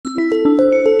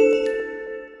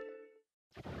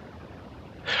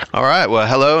All right. Well,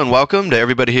 hello and welcome to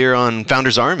everybody here on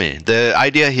Founders Army. The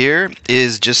idea here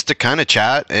is just to kind of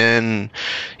chat and,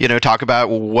 talk about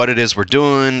what it is we're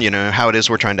doing, how it is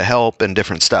we're trying to help and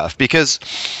different stuff. Because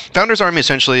Founders Army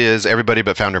essentially is everybody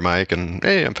but Founder Mike. And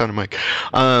hey, I'm Founder Mike.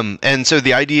 And so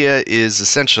the idea is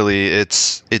essentially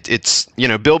it's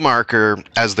BuildMarker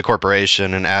as the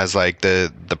corporation and as like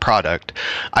the product.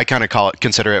 I kind of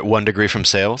consider it 1 degree from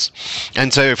sales.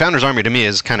 And so Founders Army to me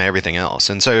is kind of everything else.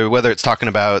 And so whether it's talking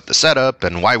about the setup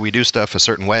and why we do stuff a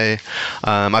certain way,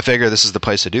 I figure this is the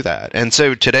place to do that. And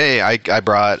so today I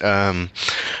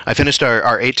finished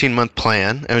our 18-month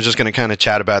plan, and I was just going to kind of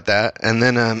chat about that. And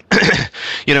then,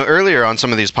 earlier on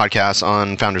some of these podcasts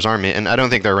on Founders Army, and I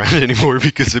don't think they're around anymore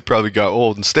because it probably got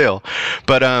old and stale,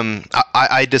 but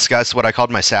I discussed what I called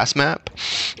my SaaS map,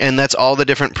 and that's all the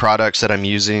different products that I'm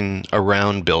using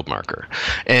around BuildMarker,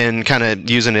 and kind of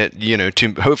using it,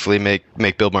 to hopefully make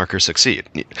BuildMarker succeed.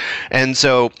 And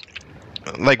so,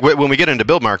 like when we get into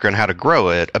BuildMarker and how to grow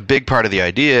it, a big part of the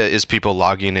idea is people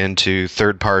logging into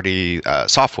third-party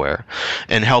software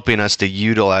and helping us to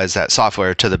utilize that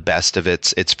software to the best of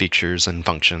its features and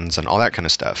functions and all that kind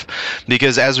of stuff.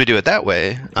 Because as we do it that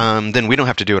way, then we don't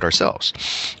have to do it ourselves.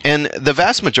 And the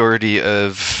vast majority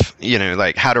of,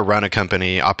 like how to run a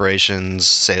company, operations,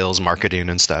 sales, marketing,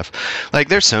 and stuff, like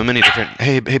there's so many different,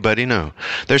 hey buddy, no.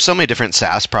 There's so many different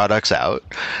SaaS products out,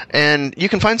 and you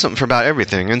can find something for about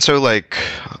everything. And so like,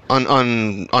 on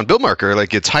BuildMarker,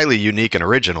 like it's highly unique and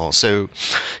original. So,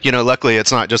 luckily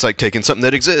it's not just like taking something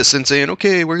that exists and saying,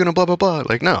 okay, we're gonna blah blah blah.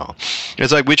 Like no,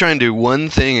 it's like we try and do one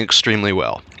thing extremely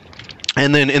well.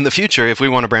 And then in the future, if we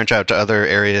want to branch out to other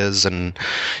areas and,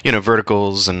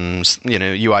 verticals and,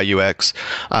 UI, UX,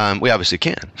 we obviously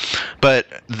can. But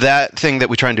that thing that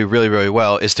we try and do really, really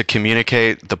well is to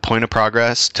communicate the point of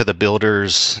progress to the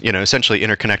builder's, essentially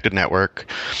interconnected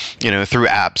network, through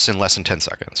apps in less than 10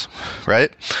 seconds,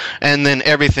 right? And then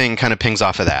everything kind of pings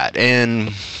off of that.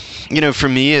 And for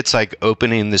me, it's like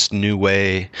opening this new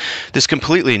way, this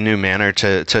completely new manner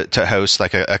to host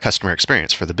like a customer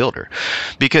experience for the builder.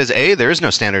 Because there is no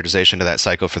standardization to that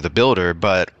cycle for the builder,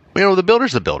 but the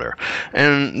builder's the builder.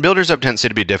 And builders have tendency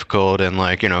to be difficult and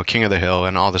like, king of the hill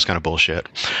and all this kind of bullshit.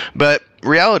 But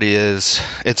reality is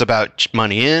it's about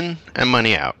money in and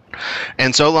money out.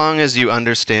 And so long as you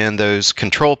understand those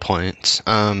control points,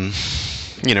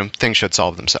 things should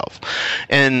solve themselves.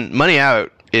 And money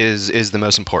out is the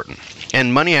most important.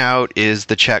 And money out is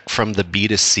the check from the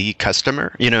B2C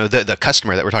customer, the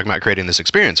customer that we're talking about creating this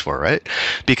experience for, right?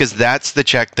 Because that's the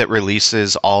check that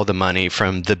releases all the money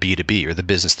from the B2B or the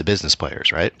business to business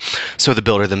players, right? So the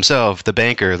builder themselves, the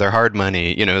banker, their hard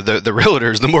money, the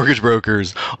realtors, the mortgage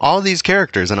brokers, all these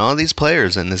characters and all these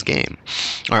players in this game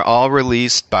are all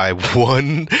released by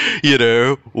one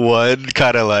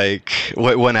kind of like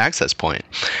one access point.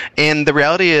 And the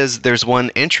reality is there's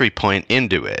one entry point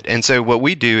into it. And so what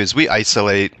we do is we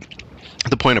isolate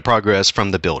the point of progress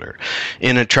from the builder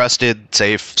in a trusted,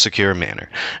 safe, secure manner.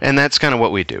 And that's kind of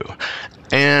what we do.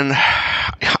 And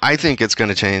I think it's going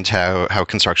to change how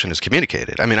construction is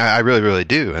communicated. I mean, I really, really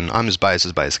do. And I'm as biased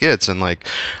as bias gets. And like,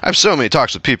 I have so many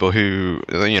talks with people who,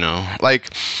 like,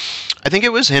 I think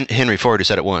it was Henry Ford who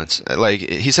said it once. Like,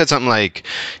 he said something like,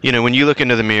 when you look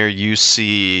into the mirror, you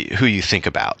see who you think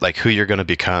about, like who you're going to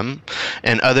become,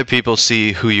 and other people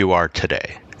see who you are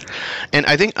today. And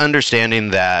I think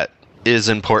understanding that is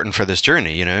important for this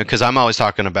journey, because I'm always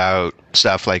talking about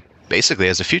stuff like basically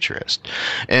as a futurist,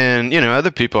 and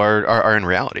other people are in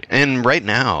reality. And right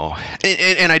now,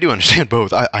 and I do understand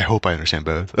both. I hope I understand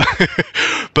both.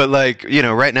 But like,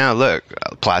 right now, look,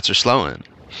 plats are slowing.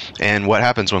 And what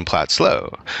happens when plats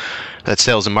slow? That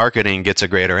sales and marketing gets a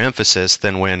greater emphasis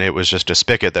than when it was just a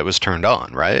spigot that was turned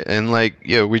on, right? And like,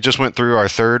 we just went through our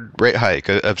third rate hike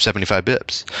of 75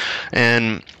 bips.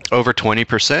 And over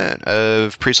 20%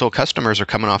 of pre-sold customers are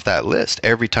coming off that list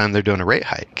every time they're doing a rate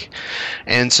hike.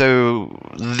 And so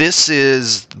this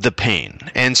is the pain.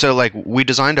 And so like we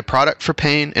designed a product for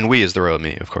pain, and we is the row of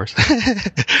me, of course.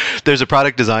 There's a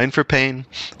product designed for pain,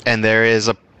 and there is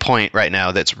a point right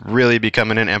now that's really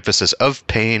becoming an emphasis of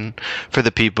pain for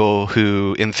the people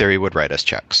who in theory would write us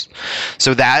checks.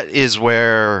 So that is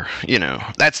where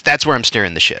that's where I'm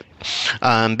steering the ship,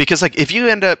 because like if you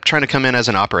end up trying to come in as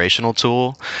an operational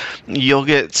tool, you'll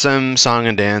get some song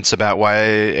and dance about why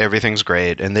everything's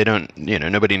great and they don't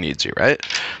nobody needs you, right?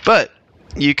 But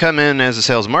you come in as a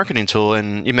sales marketing tool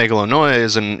and you make a little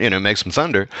noise and make some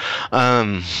thunder,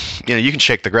 you can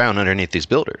shake the ground underneath these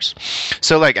builders.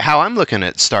 So like how I'm looking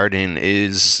at starting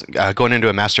is going into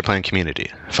a master plan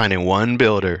community, finding one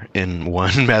builder in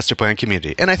one master plan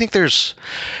community, and I think there's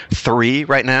 3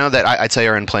 right now that I'd say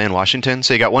are in play in Washington.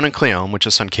 So you got one in Cleome, which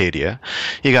is Suncadia,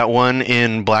 you got one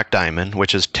in Black Diamond,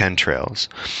 which is 10 Trails,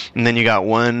 and then you got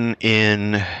one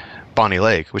in Bonnie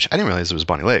Lake, which I didn't realize it was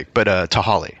Bonnie Lake, but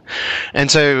Tahali. And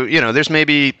so, there's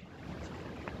maybe,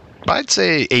 I'd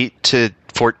say 8 to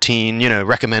 14,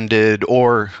 recommended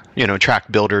or,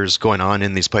 track builders going on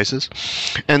in these places.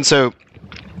 And so,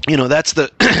 that's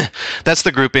the, that's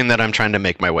the grouping that I'm trying to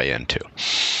make my way into.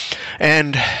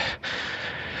 And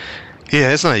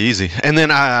yeah, it's not easy. And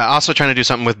then also trying to do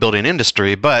something with building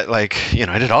industry, but like,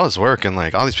 I did all this work and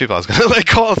like all these people I was going to like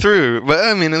call through, but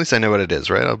I mean, at least I know what it is,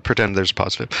 right? I'll pretend there's a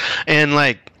positive. And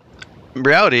like,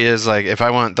 reality is like, if I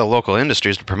want the local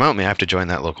industries to promote me, I have to join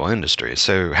that local industry.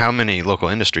 So how many local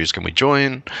industries can we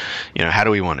join? How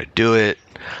do we want to do it?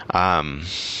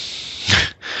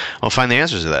 I'll find the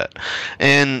answers to that.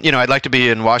 And, I'd like to be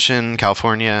in Washington,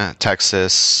 California,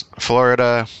 Texas,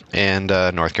 Florida, and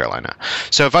North Carolina.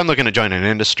 So if I'm looking to join an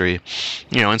industry,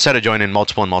 instead of joining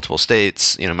multiple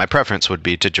states, my preference would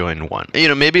be to join one.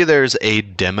 Maybe there's a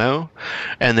demo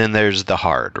and then there's the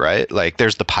hard, right? Like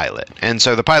there's the pilot. And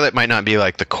so the pilot might not be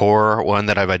like the core one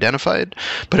that I've identified,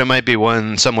 but it might be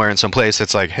one somewhere in some place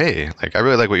that's like, hey, like I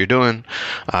really like what you're doing.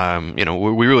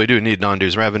 We really do need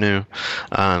non-dues revenue.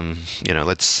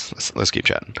 Let's keep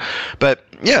chatting. But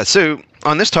yeah, so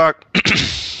on this talk,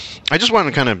 I just want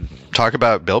to kind of talk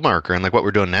about BuildMarker and like what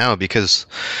we're doing now, because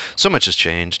so much has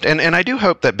changed. And I do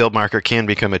hope that BuildMarker can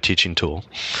become a teaching tool.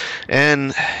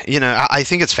 And, I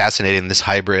think it's fascinating, this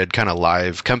hybrid kind of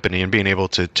live company and being able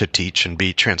to teach and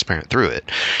be transparent through it.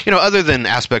 Other than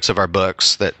aspects of our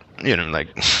books that, like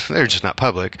they're just not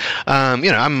public.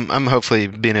 I'm hopefully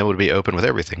being able to be open with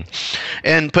everything,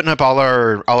 and putting up all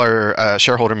our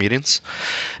shareholder meetings,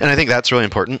 and I think that's really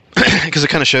important because it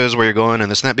kind of shows where you're going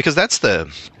and this and that, because that's the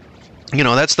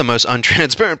most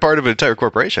untransparent part of an entire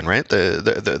corporation, right?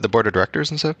 The board of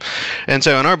directors and stuff. And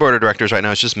so on our board of directors right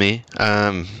now, it's just me.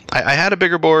 I had a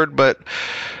bigger board, but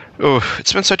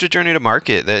it's been such a journey to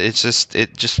market that it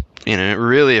just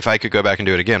really, if I could go back and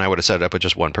do it again, I would have set it up with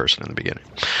just one person in the beginning.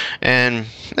 And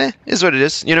is what it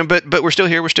is, but we're still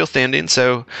here, we're still standing,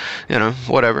 so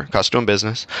whatever, cost doing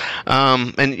business.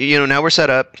 And now we're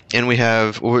set up, and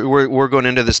we're going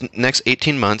into this next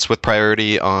 18 months with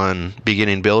priority on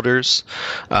beginning builders,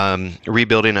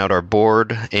 rebuilding out our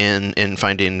board, and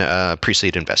finding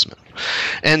pre-seed investment.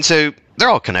 And so they're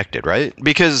all connected, right?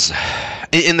 Because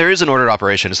and there is an ordered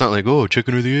operation. It's not like,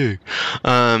 chicken or the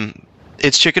egg.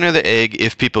 It's chicken or the egg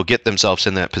if people get themselves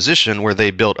in that position where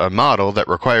they built a model that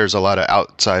requires a lot of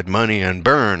outside money and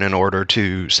burn in order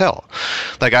to sell.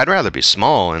 Like, I'd rather be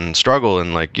small and struggle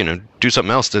and do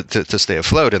something else to stay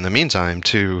afloat in the meantime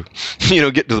to,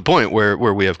 get to the point where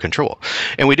we have control.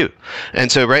 And we do.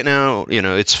 And so right now,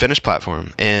 it's finished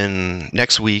platform. And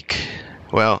next week,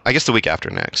 well, I guess the week after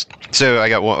next. So I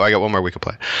got one more week of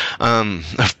play.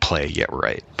 Of play, yeah,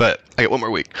 right. But I got one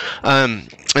more week. And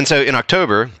so in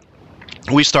October,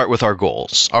 we start with our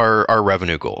goals, our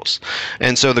revenue goals.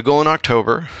 And so the goal in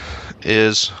October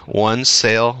is one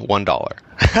sale,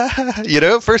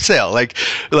 $1. First sale, like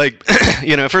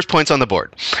first points on the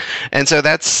board. And so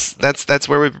that's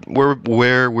where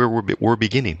we're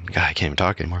beginning. God, I can't even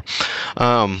talk anymore.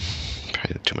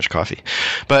 Too much coffee.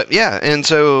 But yeah, and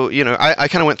so, I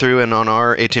kind of went through, and on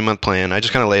our 18-month plan, I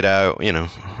just kind of laid out,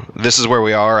 this is where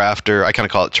we are after, I kind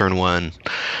of call it turn 1.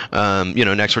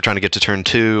 Next we're trying to get to turn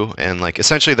 2, and like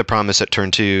essentially the promise at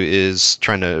turn 2 is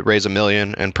trying to raise $1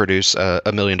 million and produce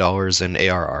 $1 million in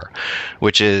ARR,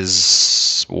 which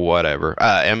is whatever,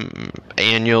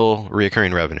 annual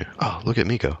recurring revenue. Oh, look at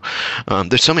me go.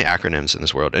 There's so many acronyms in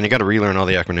this world, and you got to relearn all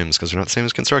the acronyms because they're not the same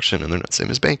as construction, and they're not the same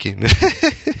as banking.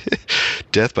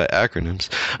 Death by acronyms.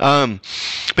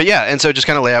 But yeah, and so just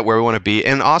kind of lay out where we want to be.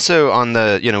 And also on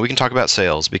the, we can talk about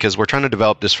sales, because we're trying to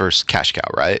develop this first cash cow,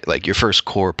 right? Like your first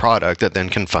core product that then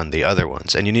can fund the other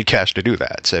ones. And you need cash to do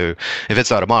that. So if it's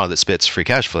not a model that spits free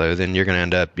cash flow, then you're going to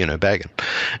end up, bagging.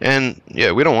 And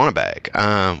yeah, we don't want to bag.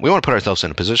 We want to put ourselves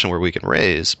in a position where we can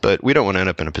raise, but we don't want to end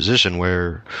up in a position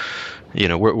where,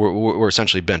 we're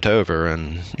essentially bent over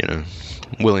and,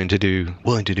 willing to do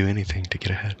anything to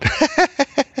get ahead.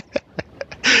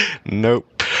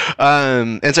 Nope.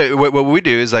 And so what we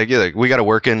do is like, yeah, like we got a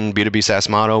working B2B SaaS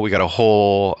model. We got a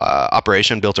whole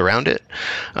operation built around it.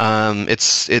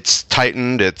 It's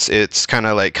tightened. It's kind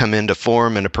of like come into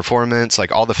form, into performance.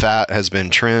 Like all the fat has been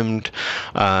trimmed.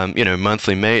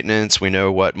 Monthly maintenance. We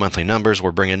know what monthly numbers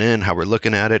we're bringing in, how we're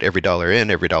looking at it, every dollar in,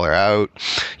 every dollar out.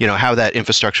 How that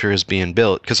infrastructure is being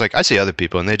built. Because like I see other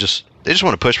people and they just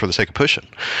want to push for the sake of pushing,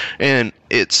 and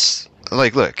it's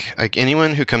like, look, like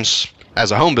anyone who comes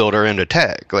as a home builder into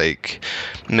tech, like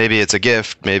maybe it's a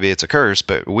gift, maybe it's a curse,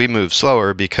 but we move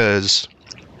slower because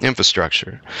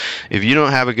infrastructure. If you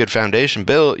don't have a good foundation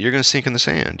built, you're going to sink in the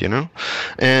sand,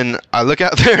 And I look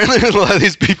out there and there's a lot of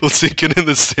these people sinking in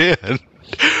the sand.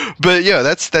 But yeah,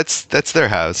 that's their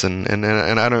house, and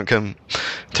I don't come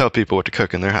tell people what to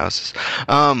cook in their houses.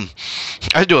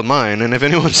 I do with mine, and if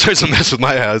anyone starts to mess with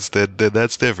my house, then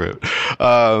that's different.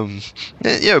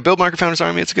 Build Market Founders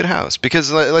Army. It's a good house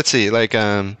because let's see, like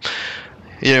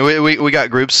we got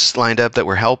groups lined up that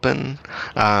we're helping.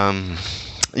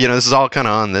 This is all kind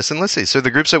of on this. And let's see. So the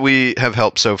groups that we have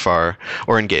helped so far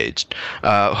or engaged,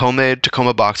 Homemade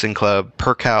Tacoma Boxing Club,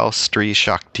 Percal Stree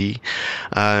Shakti,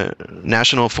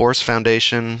 National Forest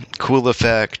Foundation, Cool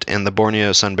Effect, and the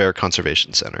Borneo Sun Bear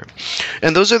Conservation Center.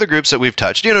 And those are the groups that we've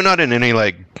touched, not in any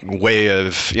like way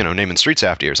of, naming streets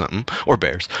after you or something, or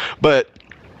bears, but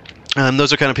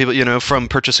those are kind of people, from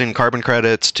purchasing carbon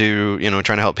credits to,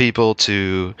 trying to help people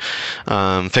to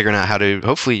figuring out how to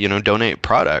hopefully, donate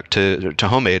product to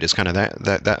Homemade is kind of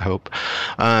that hope.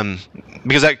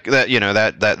 Because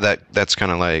that's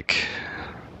kind of like,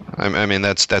 I mean,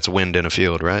 that's wind in a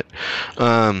field, right?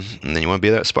 And then you want to be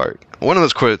that spark. One of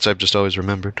those quotes I've just always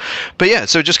remembered. But yeah,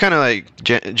 so just kind of like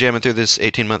jamming through this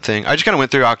 18-month thing. I just kind of went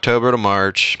through October to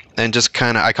March and just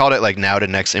kind of, I called it like now to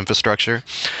next infrastructure.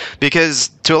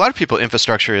 Because to a lot of people,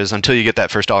 infrastructure is until you get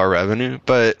that first dollar revenue.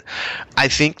 But I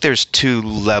think there's two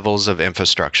levels of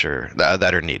infrastructure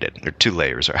that are needed, or two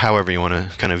layers, or however you want to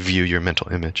kind of view your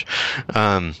mental image.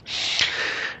 And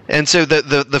so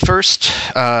the first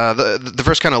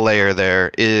kind of layer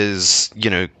there is,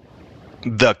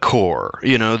 the core,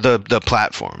 the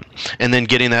platform, and then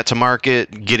getting that to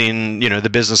market, getting, the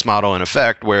business model in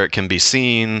effect where it can be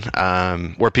seen,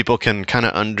 where people can kind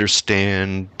of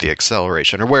understand the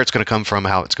acceleration or where it's going to come from,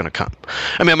 how it's going to come.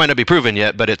 I mean, it might not be proven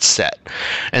yet, but it's set.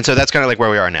 And so that's kind of like where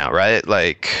we are now, right?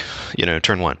 Like,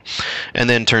 turn one. And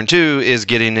then turn two is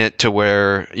getting it to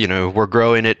where, we're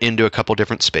growing it into a couple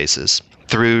different spaces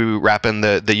through wrapping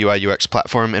the UI UX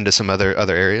platform into some other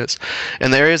areas.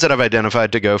 And the areas that I've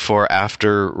identified to go for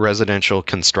after residential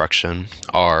construction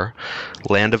are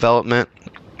land development,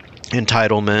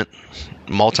 entitlement,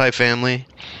 multifamily,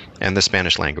 and the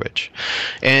Spanish language.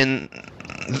 And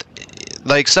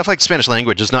like stuff like Spanish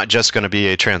language is not just going to be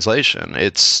a translation.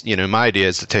 It's, my idea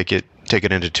is to take it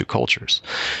into two cultures,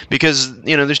 because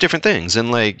there's different things,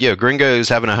 and like gringos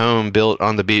having a home built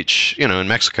on the beach in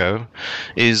Mexico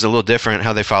is a little different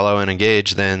how they follow and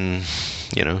engage than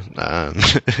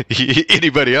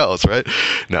anybody else, right?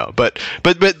 No, but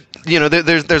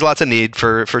there's lots of need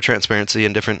for transparency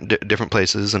in different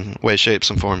places and ways, shapes,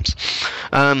 and forms.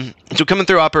 So coming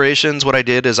through operations, what I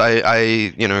did is I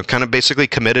kind of basically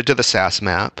committed to the SaaS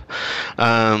map,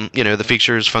 the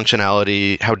features,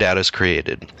 functionality, how data is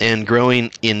created, and growing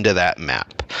into that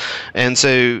map. And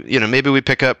so maybe we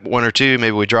pick up one or two,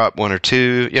 maybe we drop one or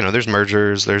two. There's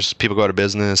mergers, there's people go out of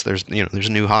business, there's there's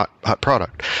a new hot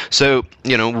product. So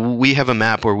we have a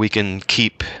map where we can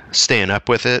keep staying up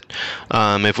with it.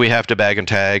 If we have to bag and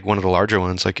tag one of the larger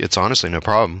ones, like it's honestly no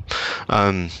problem.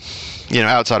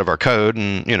 Outside of our code,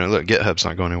 and look, GitHub's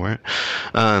not going anywhere.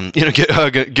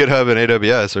 GitHub and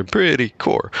AWS are pretty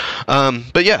core.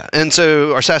 But yeah, and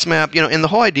so our SaaS map, and the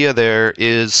whole idea there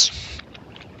is,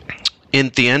 in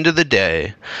the end of the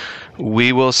day,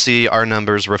 we will see our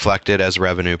numbers reflected as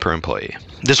revenue per employee.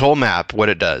 This whole map, what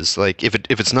it does, like if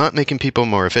it's not making people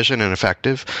more efficient and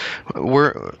effective,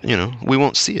 we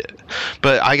won't see it.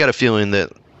 But I got a feeling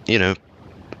that,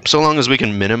 so long as we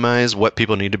can minimize what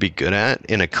people need to be good at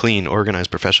in a clean, organized,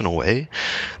 professional way,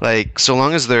 like so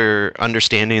long as they're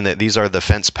understanding that these are the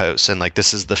fence posts and like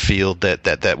this is the field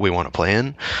that we want to play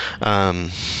in,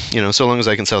 so long as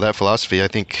I can sell that philosophy, I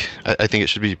think it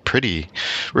should be pretty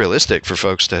realistic for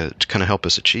folks to kind of help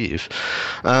us achieve.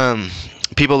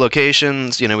 People,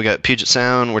 locations, we got Puget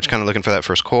Sound. We're just kind of looking for that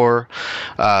first core.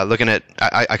 Looking at,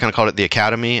 I kind of called it the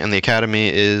Academy, and the Academy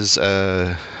is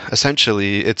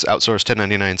essentially it's outsourced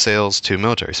 1099 sales to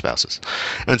military spouses.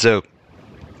 And so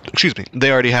excuse me,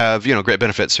 they already have, great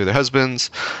benefits through their husbands,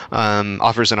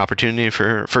 offers an opportunity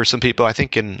for some people, I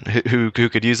think, and who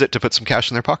could use it to put some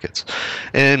cash in their pockets,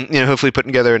 and hopefully put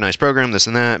together a nice program, this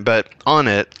and that. But on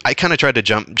it, I kind of tried to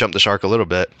jump the shark a little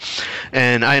bit,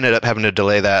 and I ended up having to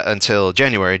delay that until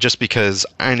January, just because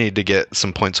I need to get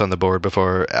some points on the board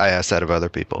before I ask that of other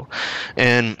people.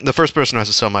 And the first person who has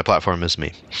to sell my platform is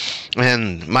me.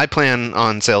 And my plan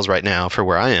on sales right now for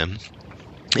where I am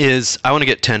is I want to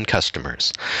get 10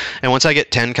 customers. And once I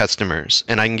get 10 customers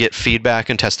and I can get feedback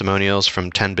and testimonials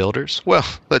from 10 builders, well,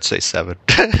 let's say 7.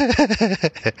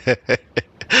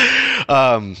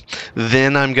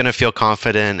 Then I'm going to feel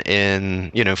confident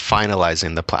in,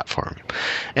 finalizing the platform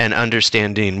and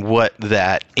understanding what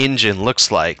that engine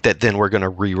looks like, that then we're going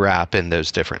to rewrap in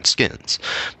those different skins.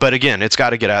 But again, it's got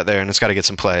to get out there, and it's got to get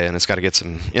some play, and it's got to get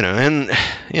some,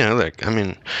 look, I mean,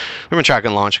 we've been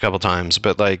tracking launch a couple times,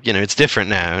 but it's different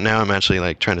now. Now I'm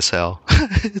actually trying to sell.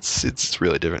 It's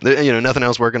really different. Nothing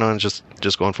else working on, just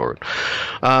going forward.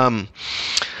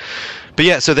 But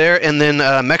yeah, so there, and then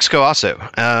Mexico also,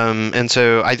 and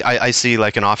so I see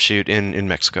an offshoot in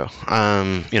Mexico.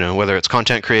 Whether it's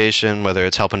content creation, whether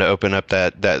it's helping to open up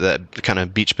that kind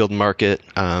of beach build market,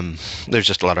 there's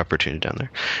just a lot of opportunity down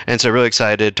there. And so really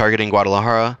excited, targeting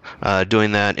Guadalajara,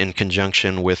 doing that in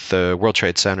conjunction with the World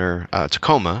Trade Center,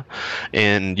 Tacoma,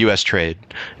 and U.S. trade,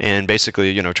 and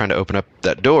basically trying to open up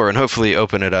that door and hopefully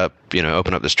open it up,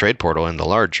 open up this trade portal in the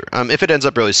larger. If it ends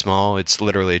up really small, it's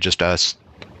literally just us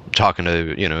talking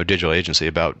to a digital agency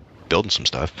about building some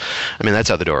stuff. I mean, that's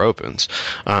how the door opens.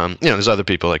 There's other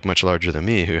people much larger than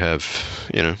me who have,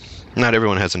 not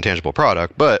everyone has intangible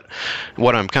product, but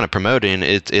what I'm kind of promoting,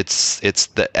 it's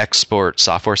the export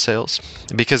software sales,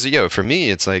 because for me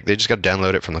it's they just got to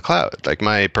download it from the cloud.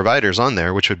 My providers on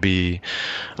there, which would be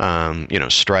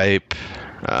Stripe,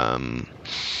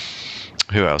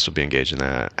 who else would be engaged in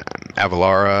that?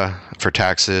 Avalara for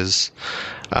taxes.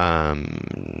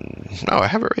 I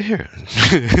have it right here.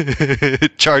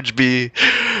 ChargeBee,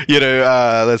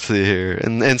 let's see here,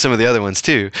 and some of the other ones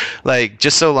too.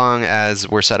 Just so long as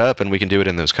we're set up and we can do it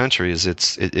in those countries,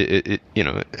 it's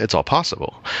all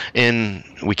possible, and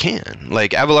we can.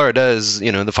 Avalara does,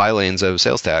 the filings of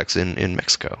sales tax in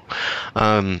Mexico.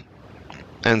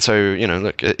 And so,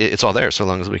 look, it's all there so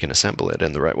long as we can assemble it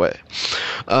in the right way.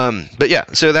 But yeah,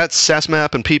 so that's SaaS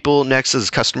Map and people. Next is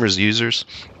customers, users.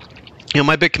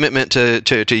 My big commitment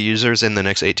to users in the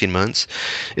next 18 months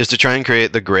is to try and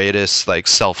create the greatest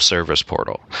self-service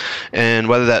portal. And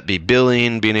whether that be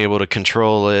billing, being able to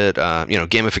control it,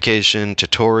 gamification,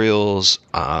 tutorials,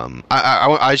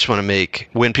 I just want to make,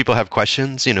 when people have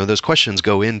questions, those questions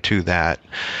go into that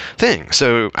thing.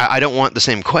 So I don't want the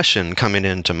same question coming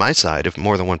into my side if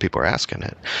more than one people are asking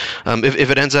it. If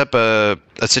it ends up a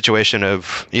situation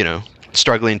of,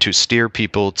 struggling to steer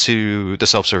people to the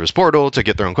self-service portal to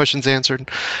get their own questions answered,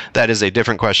 that is a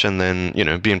different question than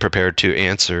being prepared to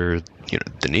answer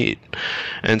the need.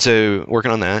 And so working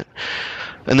on that.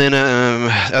 And then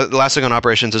the last thing on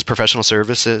operations is professional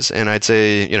services, and I'd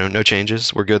say no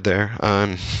changes. We're good there.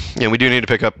 We do need to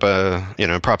pick up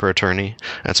a proper attorney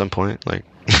at some point.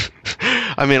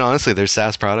 I mean, honestly, there's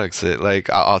SaaS products that,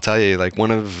 I'll tell you,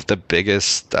 one of the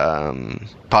biggest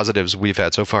positives we've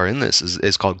had so far in this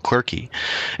is called Clerky.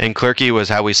 And Clerky was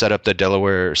how we set up the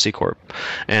Delaware C Corp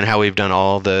and how we've done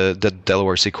all the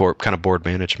Delaware C Corp kind of board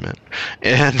management.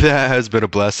 And that has been a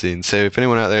blessing. So if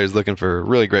anyone out there is looking for a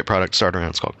really great product to start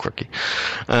around, it's called Clerky.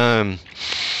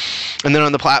 And then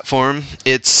on the platform,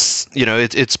 it's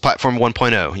platform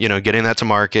 1.0, getting that to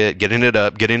market, getting it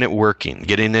up, getting it working,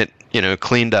 getting it,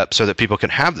 cleaned up so that people can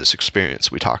have this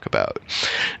experience we talk about.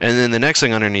 And then the next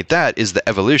thing underneath that is the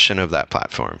evolution of that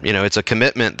platform. It's a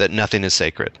commitment that nothing is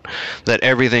sacred, that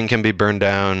everything can be burned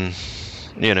down,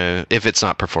 if it's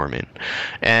not performing.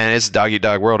 And it's a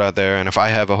dog-eat-dog world out there, and if I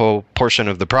have a whole portion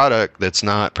of the product that's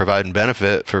not providing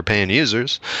benefit for paying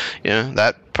users,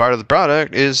 that part of the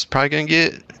product is probably going to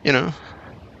get,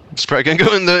 it's probably going to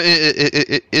go in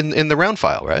the round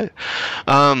file, right?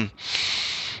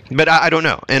 But I don't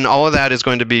know. And all of that is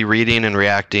going to be reading and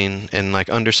reacting and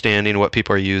understanding what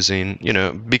people are using,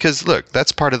 because look,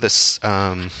 that's part of this,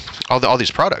 all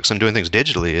these products and doing things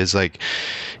digitally is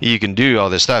you can do all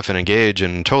this stuff and engage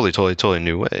in totally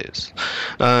new ways.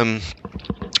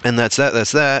 And that's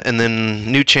that. And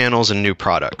then new channels and new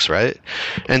products, right?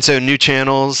 And so new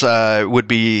channels would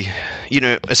be,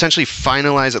 essentially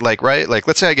finalize it right?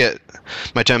 Let's say I get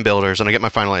my 10 builders and I get my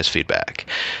finalized feedback.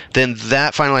 Then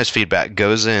that finalized feedback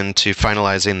goes into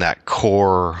finalizing that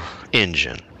core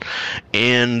engine.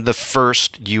 and the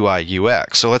first UI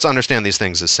UX. So let's understand these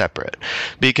things as separate,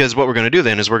 because what we're going to do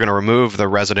then is we're going to remove the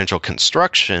residential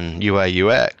construction UI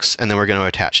UX, and then we're going to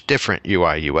attach different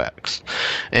UI UX.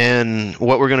 And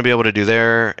what we're going to be able to do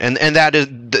there, and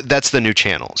that's the new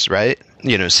channels, right?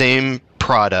 Same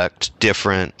product,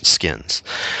 different skins.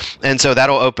 And so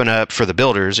that'll open up for the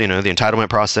builders, the entitlement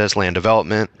process, land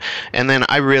development. And then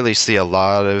I really see a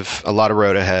lot of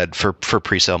road ahead for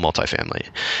pre-sale multifamily,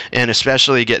 and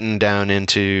especially getting down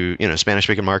into, Spanish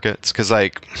speaking markets. Cause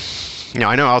I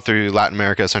know all through Latin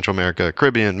America, Central America,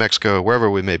 Caribbean, Mexico,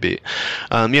 wherever we may be,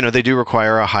 they do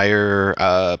require a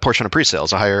higher portion of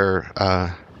pre-sales, a higher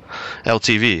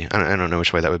LTV. I don't know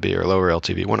which way that would be, or lower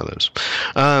LTV, one of those.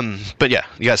 But yeah,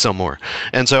 you got to sell more.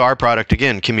 And so our product,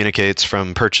 again, communicates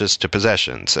from purchase to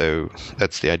possession. So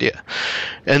that's the idea.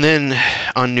 And then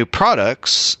on new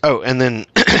products, and then,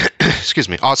 excuse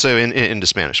me, also into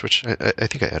Spanish, which I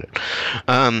think I added.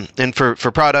 And for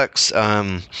products,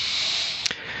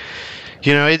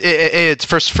 it's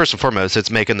first and foremost,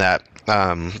 it's making that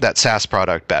SaaS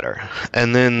product better.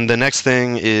 And then the next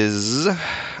thing is,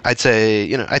 I'd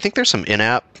say, I think there's some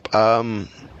in-app kind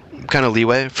of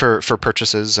leeway for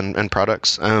purchases and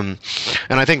products. And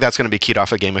I think that's going to be keyed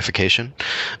off of gamification.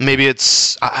 Maybe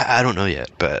it's, I don't know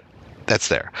yet, but that's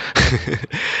there.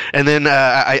 And then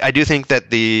I do think that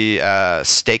the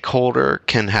stakeholder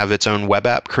can have its own web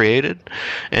app created.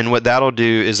 And what that'll do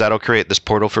is that'll create this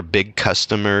portal for big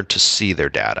customer to see their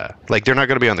data. Like, they're not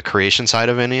going to be on the creation side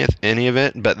of any of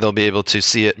it, but they'll be able to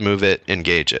see it, move it,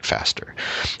 engage it faster.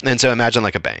 And so imagine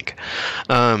like a bank.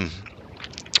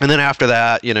 And then after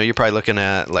that, you're probably looking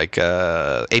at like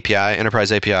API,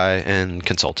 enterprise API, and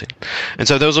consulting. And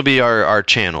so those will be our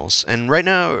channels. And right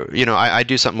now, I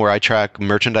do something where I track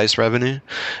merchandise revenue,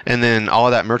 and then all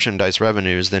of that merchandise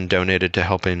revenue is then donated to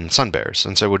helping Sun Bears.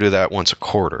 And so we'll do that once a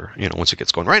quarter, once it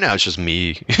gets going. Right now, it's just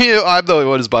me. I'm the only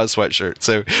one who's bought a sweatshirt,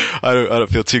 so I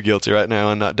don't feel too guilty right now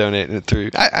on not donating it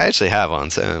through. I actually have on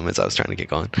some as I was trying to get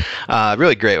going.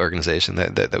 Really great organization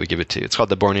that we give it to. It's called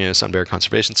the Borneo Sun Bear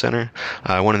Conservation Center.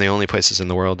 One of the only places in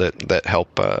the world that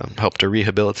help to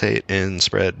rehabilitate and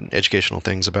spread educational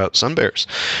things about sun bears.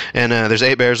 And there's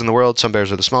 8 bears in the world. Sun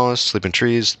bears are the smallest, sleep in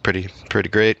trees, pretty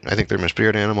great. I think they're my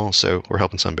spirit animal, so we're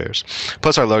helping sun bears.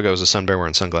 Plus our logo is a sun bear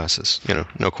wearing sunglasses.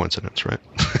 No coincidence, right?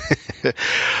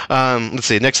 Let's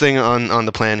see. Next thing on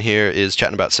the plan here is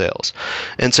chatting about sales.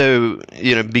 And so,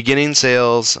 beginning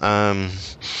sales,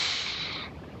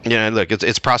 look,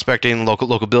 it's prospecting local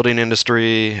building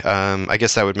industry. I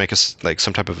guess that would make us like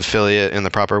some type of affiliate in the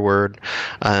proper word.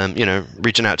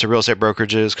 Reaching out to real estate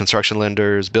brokerages, construction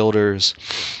lenders, builders,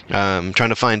 trying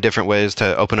to find different ways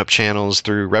to open up channels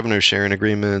through revenue sharing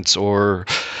agreements or,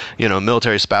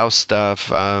 military spouse stuff.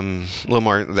 A little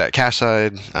more that cash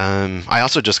side. I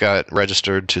also just got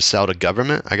registered to sell to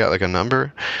government. I got like a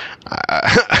number.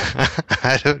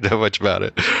 I don't know much about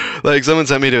it. Like, someone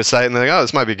sent me to a site and they're like, oh,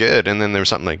 this might be good. And then there was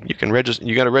something like, you can register,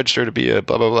 you got to register to be a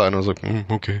blah, blah, blah. And I was like,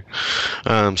 okay.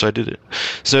 So I did it.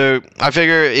 So I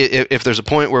figure if there's a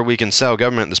point where we can sell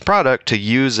government this product to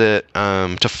use it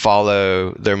to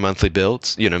follow their monthly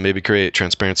builds, maybe create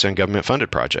transparency on government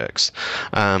funded projects.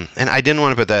 And I didn't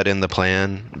want to put that in the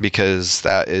plan because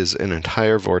that is an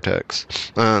entire vortex.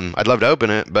 I'd love to open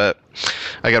it, but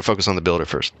I got to focus on the builder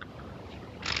first.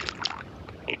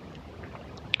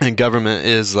 And government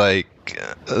is like,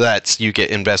 that's, you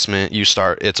get investment, you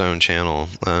start its own channel.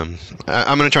 I'm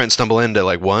going to try and stumble into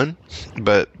like one,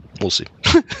 but we'll see.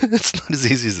 It's not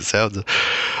as easy as it sounds.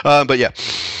 But yeah.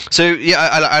 So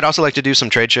yeah, I'd also like to do some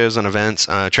trade shows and events.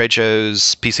 Trade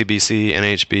shows, PCBC,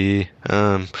 NHB.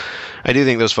 I do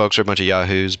think those folks are a bunch of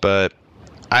yahoos, but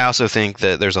I also think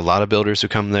that there's a lot of builders who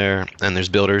come there, and there's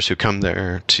builders who come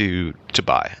there to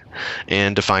buy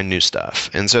and to find new stuff.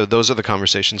 And so those are the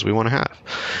conversations we want to have.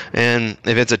 And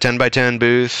if it's a 10 by 10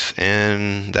 booth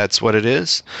and that's what it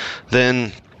is,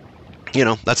 then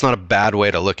that's not a bad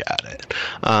way to look at it.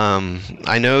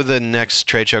 I know the next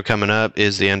trade show coming up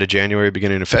is the end of January,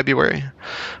 beginning of February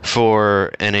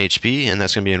for NHB, and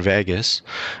that's going to be in Vegas.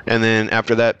 And then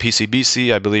after that,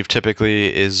 PCBC, I believe,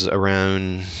 typically is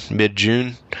around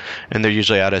mid-June, and they're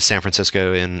usually out of San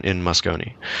Francisco in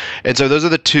Moscone. And so those are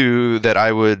the two that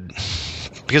I would,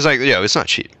 because it's not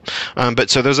cheap. But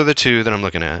so those are the two that I'm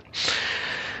looking at.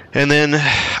 And then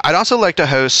I'd also like to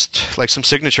host like some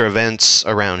signature events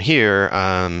around here,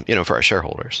 for our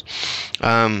shareholders.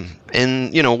 And,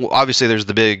 obviously there's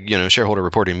the big, shareholder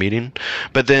reporting meeting,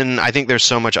 but then I think there's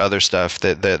so much other stuff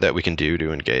that we can do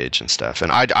to engage and stuff. And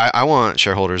I want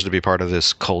shareholders to be part of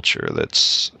this culture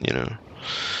that's,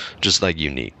 just like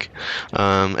unique.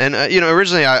 And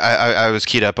originally I was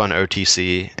keyed up on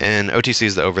OTC, and OTC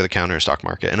is the over-the-counter stock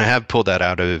market, and I have pulled that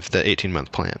out of the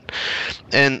 18-month plan.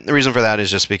 And the reason for that is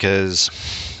just because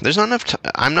there's not enough.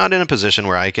 I'm not in a position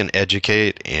where I can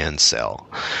educate and sell,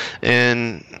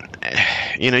 and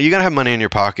you gotta have money in your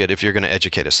pocket if you're gonna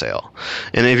educate a sale,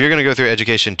 and if you're gonna go through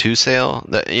education to sale,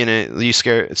 that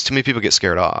it's too many people get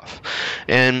scared off.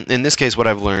 And in this case, what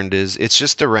I've learned is it's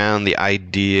just around the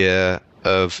idea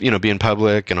of being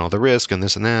public and all the risk and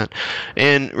this and that.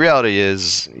 And reality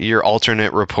is you're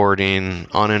alternate reporting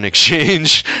on an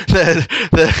exchange that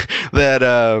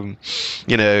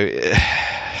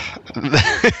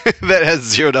that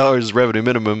has $0 revenue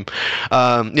minimum.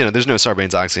 There's no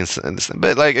Sarbanes-Oxley,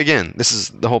 but like, again, this is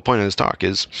the whole point of this talk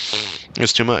is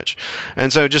it's too much.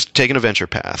 And so just taking a venture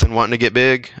path and wanting to get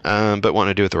big, but wanting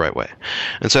to do it the right way.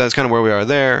 And so that's kind of where we are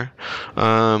there.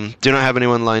 Do not have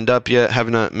anyone lined up yet. Have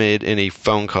not made any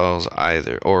phone calls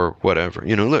either or whatever.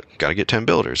 Look, got to get 10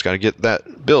 builders, got to get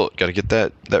that built, got to get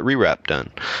that rewrap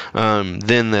done.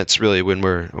 Then that's really when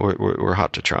we're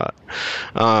hot to trot.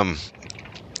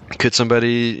 Could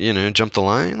somebody, jump the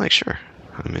line? Like, sure.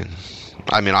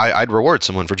 I'd reward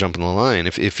someone for jumping the line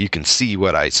if you can see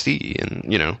what I see,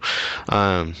 and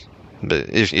but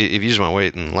if you just want to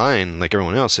wait in line like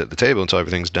everyone else at the table until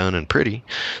everything's done and pretty,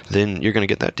 then you're going to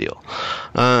get that deal.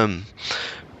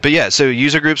 But yeah, so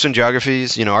user groups and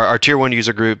geographies, our tier 1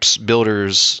 user groups,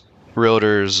 builders,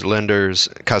 realtors, lenders,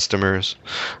 customers,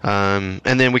 and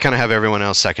then we kind of have everyone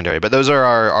else secondary. But those are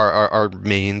our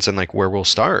mains, and like where we'll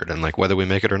start, and like whether we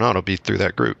make it or not, it'll be through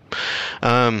that group.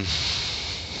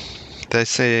 Did I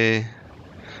say?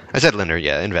 I said lender,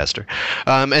 yeah, investor.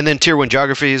 And then tier 1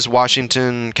 geographies: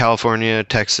 Washington, California,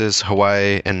 Texas,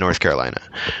 Hawaii, and North Carolina.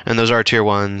 And those are our tier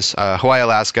 1s. Hawaii,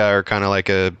 Alaska are kind of like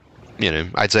a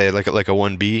I'd say like a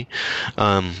 1B,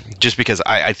 just because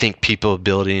I think people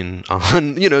building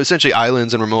on, essentially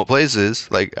islands and remote places,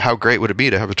 like how great would it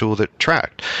be to have a tool that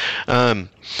tracked? All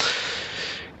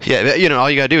you got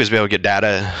to do is be able to get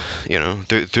data,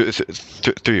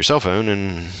 through your cell phone,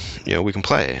 and we can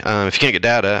play. If you can't get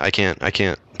data, I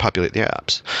can't populate the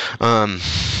apps.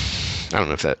 I don't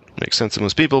know if that makes sense to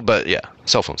most people, but yeah,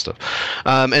 cell phone stuff.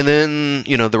 And then,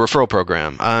 the referral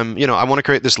program. I want to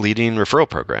create this leading referral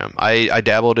program. I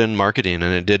dabbled in marketing,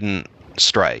 and it didn't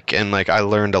strike, and like I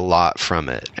learned a lot from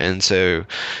it. And so,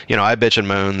 I bitch and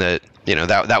moan that,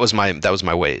 that was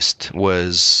my waste,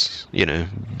 was,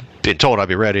 being told I'd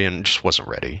be ready and just wasn't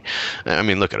ready. I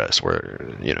mean, look at us.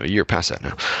 We're, a year past that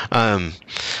now.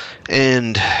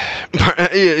 And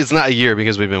it's not a year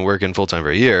because we've been working full time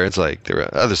for a year. It's like there were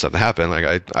other stuff that happened.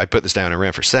 Like I put this down and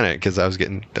ran for Senate because I was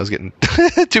getting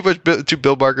too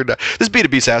Bill Barker. This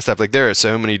B2B SaaS stuff, like there are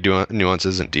so many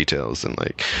nuances and details, and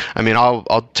like,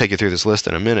 I'll take you through this list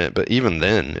in a minute, but even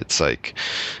then it's like,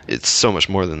 it's so much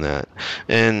more than that.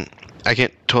 And I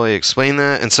can't totally explain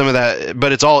that, and some of that,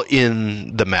 but it's all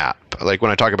in the map. Like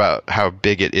when I talk about how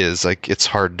big it is, like it's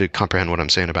hard to comprehend what I'm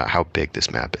saying about how big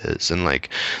this map is, and like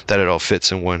that it all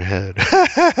fits in one head.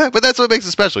 But that's what makes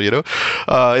it special,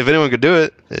 If anyone could do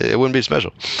it, it wouldn't be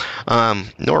special,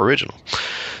 nor original.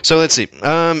 So let's see.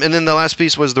 And then the last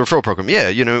piece was the referral program.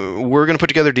 Yeah, we're going to put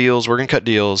together deals. We're going to cut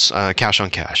deals, cash on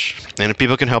cash. And if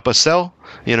people can help us sell,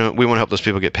 we want to help those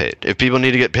people get paid. If people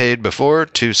need to get paid before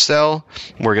to sell,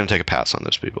 we're going to take a pass on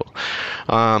those people.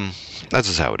 That's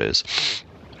just how it is.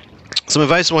 Some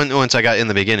advice once I got in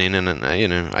the beginning, and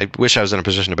I wish I was in a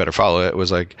position to better follow it, was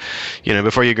like,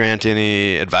 before you grant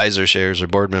any advisor shares or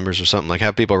board members or something, like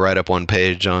have people write up one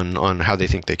page on how they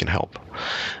think they can help.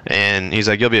 And he's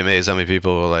like, you'll be amazed how many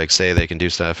people like say they can do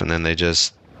stuff and then they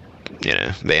just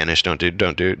vanish, don't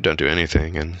do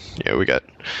anything. And we got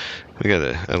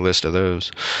a list of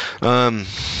those.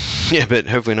 But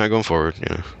hopefully not going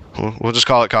forward. We'll just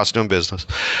call it cost of doing business.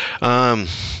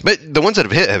 But the ones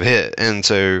that have hit, and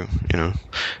so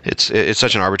it's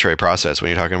such an arbitrary process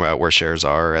when you're talking about where shares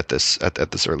are at this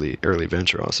early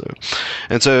venture also.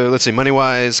 And so let's see, money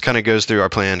wise, kind of goes through our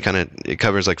plan. It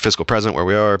covers like fiscal present where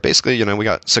we are. Basically, we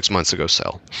got 6 months to go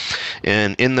sell,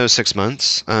 and in those 6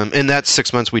 months, in that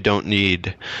 6 months, we don't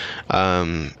need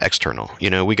external.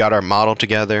 We got our model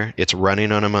together. It's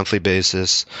running on a monthly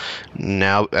basis.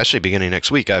 Now, actually, beginning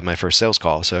next week, I have my first sales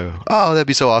call. So, that'd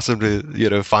be so awesome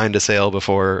to find a sale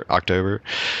before October.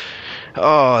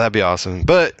 Oh, that'd be awesome.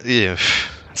 But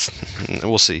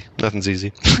we'll see. Nothing's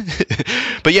easy.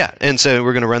 But yeah, and so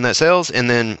we're going to run that sales, and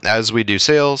then as we do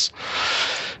sales,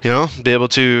 be able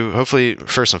to hopefully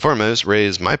first and foremost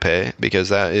raise my pay, because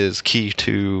that is key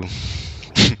to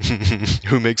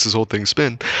who makes this whole thing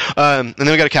spin. And then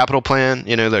we got a capital plan.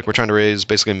 Like we're trying to raise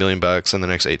basically $1 million in the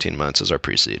next 18 months as our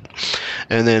pre-seed.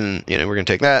 And then, we're going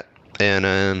to take that.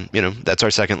 And, that's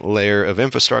our second layer of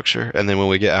infrastructure. And then when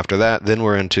we get after that, then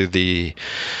we're into the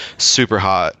super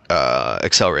hot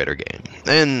accelerator game.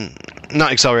 And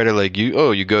not accelerator like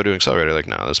you go to accelerator. Like,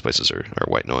 no, those places are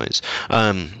white noise.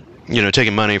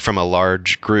 Taking money from a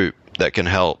large group that can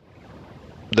help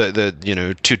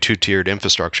the two-tiered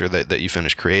infrastructure that you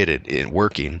finished created in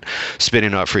working,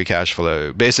 spitting out free cash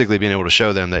flow, basically being able to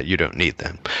show them that you don't need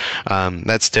them.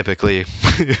 That's typically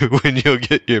when you'll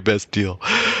get your best deal.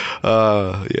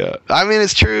 Yeah, I mean,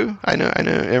 it's true. I know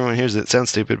everyone hears it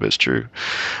sounds stupid, but it's true.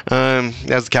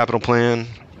 That's the capital plan.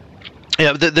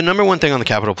 Yeah, the number one thing on the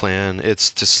capital plan,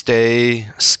 it's to stay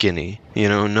skinny.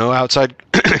 No outside,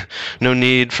 no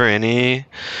need for any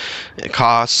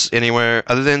costs anywhere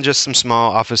other than just some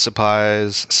small office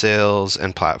supplies, sales,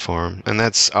 and platform. And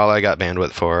that's all I got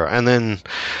bandwidth for. And then,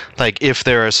 like, if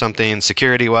there is something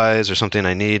security-wise or something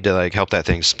I need to, like, help that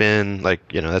thing spin, like,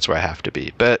 that's where I have to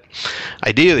be. But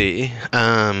ideally,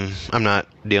 I'm not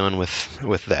dealing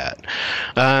with that.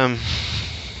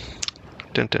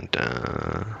 Dun, dun,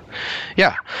 dun.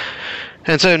 Yeah.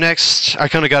 And so next, I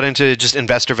kind of got into just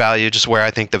investor value, just where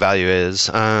I think the value is.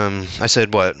 I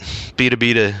said, what?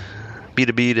 B2B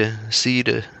to C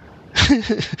to...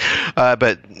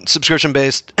 but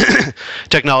subscription-based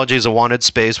technology is a wanted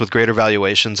space with greater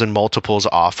valuations and multiples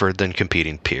offered than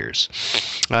competing peers.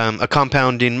 A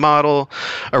compounding model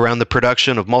around the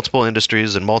production of multiple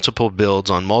industries and multiple builds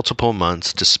on multiple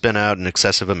months to spin out an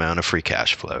excessive amount of free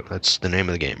cash flow. That's the name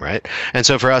of the game, right? And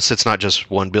so for us, it's not just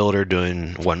one builder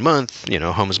doing 1 month.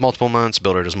 Home is multiple months,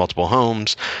 builder does multiple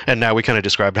homes, and now we kind of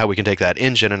described how we can take that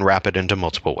engine and wrap it into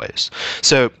multiple ways.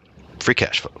 So free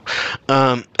cash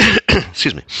flow.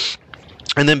 Excuse me.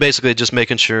 And then basically just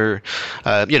making sure,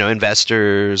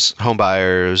 investors, home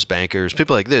buyers, bankers,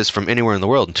 people like this from anywhere in the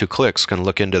world in 2 clicks can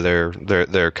look into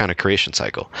their kind of creation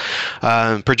cycle.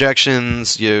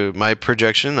 Projections, my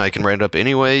projection, I can write it up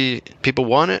any way people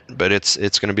want it, but it's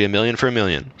going to be $1 million for $1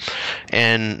 million.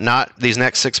 And not these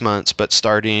next 6 months, but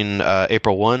starting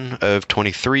April 1 of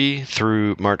 23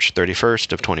 through March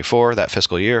 31st of 24, that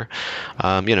fiscal year.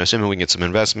 Assuming we can get some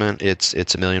investment, it's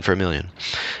 $1 million for $1 million.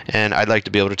 And I'd like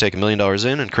to be able to take $1 million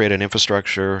in and create an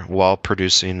infrastructure while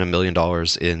producing $1 million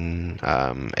in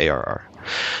ARR,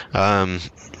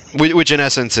 which in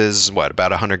essence is about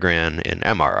 $100,000 in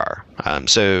MRR.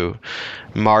 So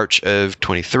March of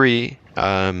 23,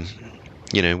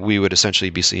 we would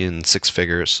essentially be seeing 6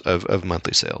 figures of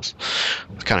monthly sales.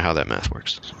 That's kind of how that math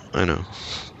works. I know.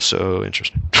 So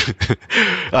interesting.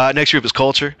 Next group is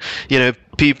culture.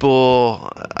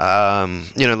 People,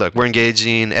 look, we're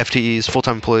engaging FTEs,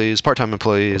 full-time employees, part-time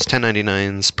employees,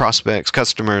 1099s, prospects,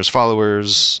 customers,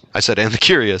 followers. I said, and the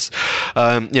curious.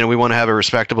 We want to have a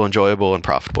respectable, enjoyable, and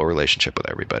profitable relationship with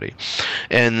everybody.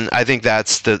 And I think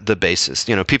that's the basis.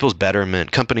 People's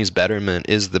betterment, companies' betterment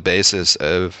is the basis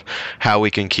of how we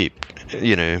can keep,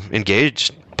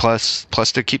 engaged. Plus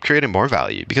to keep creating more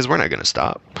value, because we're not going to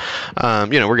stop. We're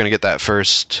going to get that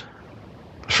first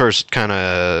kind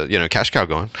of cash cow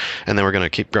going, and then we're going to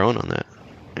keep growing on that.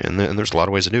 And there's a lot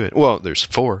of ways to do it. Well, there's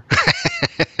 4,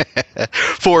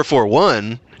 4 for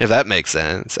 1, if that makes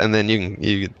sense. And then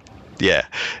yeah,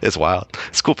 it's wild.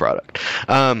 It's a cool product.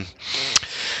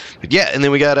 Yeah, and then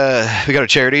we got a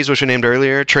charities, which we named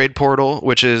earlier, Trade Portal,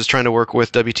 which is trying to work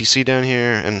with WTC down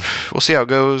here, and we'll see how it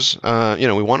goes.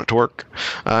 We want it to work.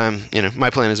 My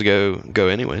plan is to go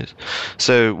anyways.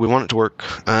 So we want it to work.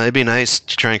 It'd be nice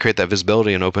to try and create that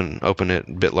visibility and open it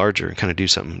a bit larger and kind of do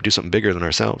something bigger than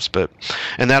ourselves.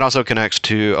 And that also connects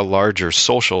to a larger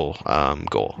social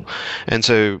goal. And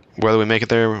so whether we make it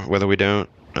there, whether we don't,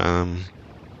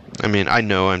 I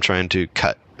know I'm trying to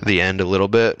cut the end a little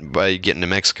bit by getting to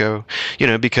Mexico,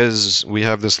 because we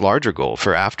have this larger goal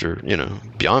for after,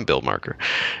 beyond Build Marker,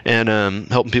 and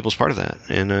helping people's part of that.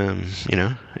 And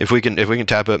if we can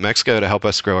tap up Mexico to help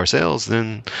us grow our sales,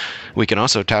 then we can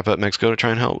also tap up Mexico to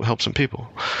try and help some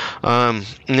people. And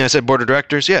I said board of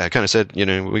directors. Yeah, I kind of said,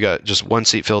 we got just 1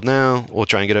 seat filled now. We'll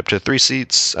try and get up to 3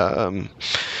 seats,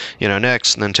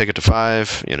 next, and then take it to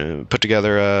 5. Put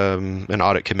together an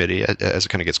audit committee as it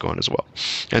kind of gets going as well.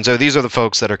 And so these are the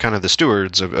folks that that are kind of the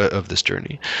stewards of this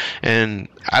journey. And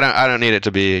I don't need it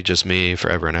to be just me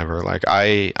forever and ever. Like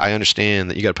I understand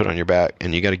that you got to put it on your back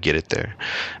and you got to get it there,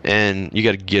 and you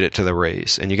got to get it to the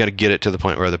race, and you got to get it to the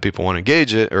point where other people want to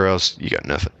engage it, or else you got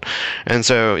nothing. And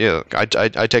so yeah,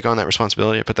 I take on that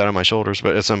responsibility. I put that on my shoulders,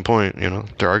 but at some point,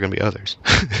 there are going to be others,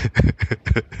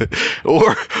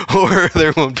 or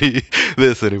there won't be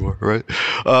this anymore, right?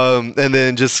 And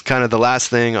then just kind of the last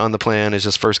thing on the plan is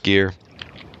just first gear.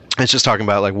 It's just talking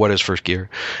about like what is first gear.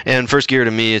 And first gear to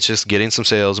me, it's just getting some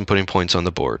sales and putting points on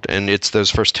the board. And it's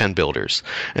those first 10 builders.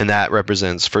 And that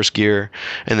represents first gear.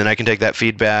 And then I can take that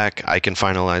feedback. I can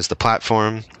finalize the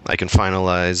platform. I can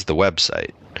finalize the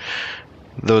website.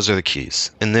 Those are the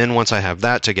keys. And then once I have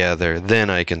that together, then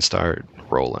I can start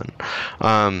rolling.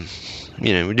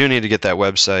 We do need to get that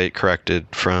website corrected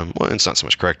from, well, it's not so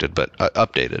much corrected, but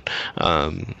updated.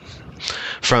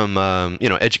 From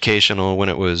educational, when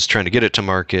it was trying to get it to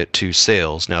market, to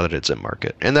sales now that it's in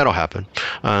market, and that'll happen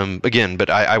again. But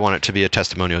I want it to be a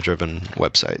testimonial driven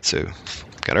website, so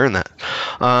got to earn that.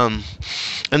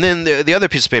 And then the other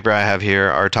piece of paper I have here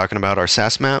are talking about our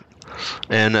SaaS map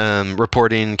and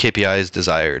reporting KPIs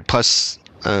desired, plus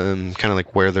kind of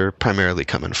like where they're primarily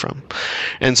coming from.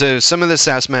 And so some of the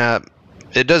SaaS map,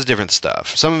 it does different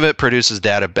stuff. Some of it produces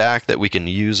data back that we can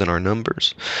use in our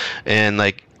numbers, and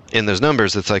like in those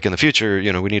numbers, it's like in the future,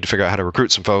 we need to figure out how to recruit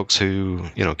some folks who,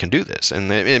 can do this. And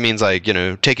it means like,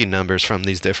 taking numbers from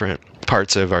these different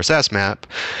parts of our SaaS map,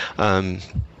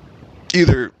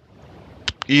 either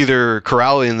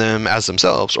corralling them as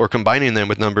themselves or combining them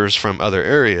with numbers from other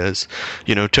areas,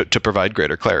 to provide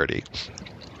greater clarity.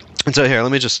 And so here,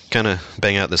 let me just kind of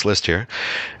bang out this list here.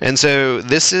 And so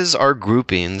this is our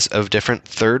groupings of different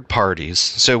third parties.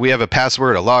 So we have a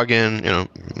password, a login,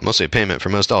 mostly a payment for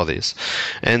most all these.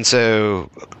 And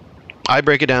so I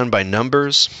break it down by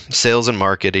numbers, sales and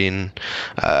marketing,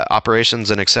 operations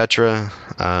and etc.,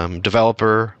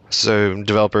 developer, so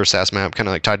developer, SaaS map, kind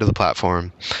of like tied to the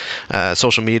platform,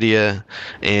 social media,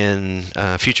 and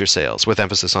future sales, with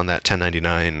emphasis on that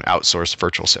 1099 outsourced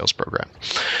virtual sales program.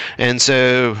 And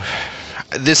so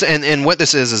this and what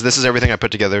this is this is everything I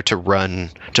put together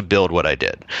to build what I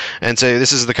did. And so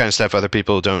this is the kind of stuff other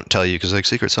people don't tell you, because like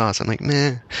secret sauce, I'm like,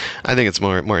 meh. I think it's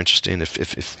more interesting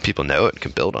if people know it and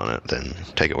can build on it, then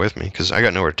take it with me, because I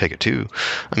got nowhere to take it to.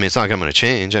 I mean, it's not like I'm going to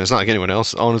change, and it's not like anyone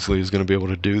else honestly is going to be able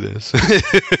to do this.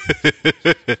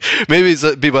 Maybe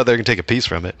people out there can take a piece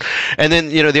from it. And then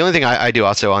the only thing I do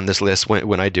also on this list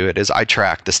when I do it is I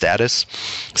track the status.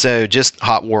 So just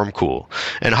hot, warm, cool.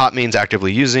 And hot means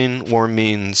actively using, warm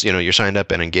means you're signed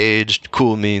up and engaged,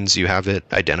 cool means you have it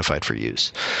identified for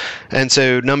use. And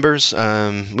so numbers,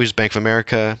 we use Bank of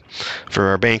America for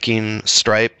our banking,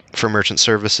 Stripe for merchant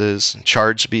services,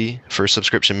 Chargebee for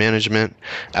subscription management,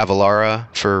 Avalara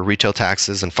for retail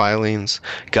taxes and filings,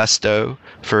 Gusto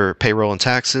for payroll and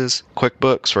taxes,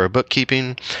 QuickBooks for our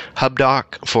bookkeeping,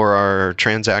 HubDoc for our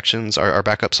transactions, our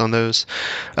backups on those,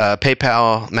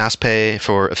 PayPal, MassPay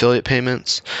for affiliate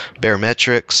payments,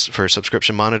 Barometrics for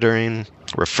subscription monitoring,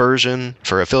 Refersion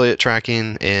for affiliate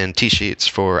tracking, and T-Sheets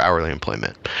for hourly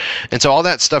employment. And so all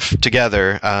that stuff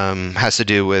together has to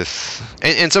do with,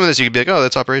 and some of this you could be like, oh,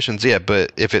 that's operations. Yeah,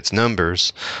 but if it's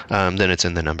numbers, then it's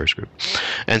in the numbers group.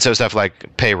 And so stuff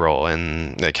like payroll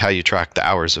and like how you track the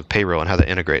hours of payroll and how that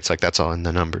integrates, like that's all in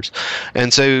the numbers.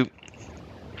 And so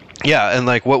yeah, and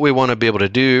like what we want to be able to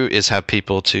do is have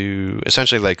people to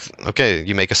essentially like, okay,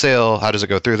 you make a sale, how does it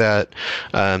go through that?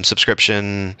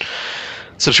 Subscription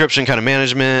kind of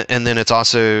management, and then it's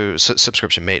also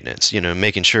subscription maintenance,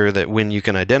 making sure that when you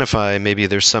can identify maybe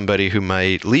there's somebody who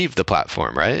might leave the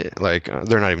platform, right? Like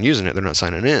they're not even using it, they're not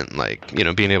signing in, like,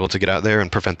 being able to get out there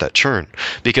and prevent that churn,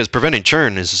 because preventing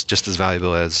churn is just as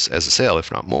valuable as a sale,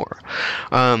 if not more.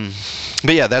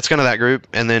 But yeah, that's kind of that group.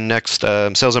 And then next,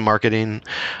 sales and marketing,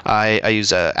 I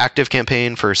use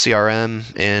ActiveCampaign for CRM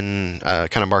and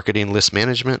kind of marketing list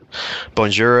management,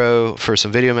 Bonjoro for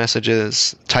some video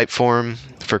messages, Typeform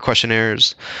for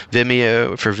questionnaires,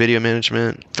 Vimeo for video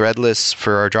management, Threadless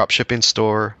for our drop shipping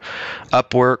store,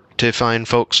 Upwork to find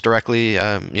folks directly,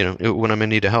 when I'm in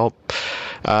need of help.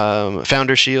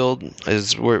 Founder Shield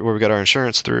is where we got our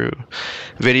insurance through.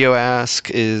 Video Ask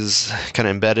is kind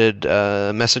of embedded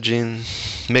messaging.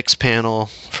 Mixpanel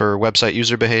for website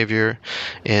user behavior,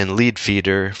 and Lead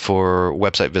Feeder for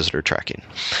website visitor tracking.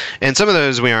 And some of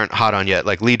those we aren't hot on yet.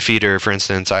 Like Lead Feeder, for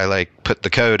instance, I like put the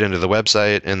code into the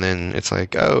website, and then it's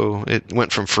like, oh, it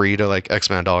went from free to like X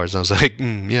amount of dollars. And I was like,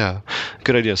 yeah,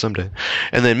 good idea someday.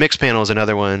 And then Mixpanel is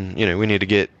another one. We need to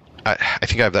get. I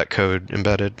think I have that code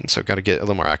embedded, and so got to get a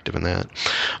little more active in that.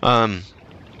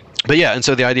 But yeah, and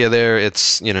so the idea there,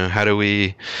 it's how do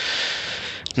we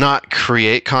not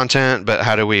create content, but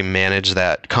how do we manage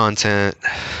that content?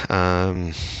 How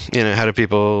do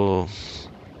people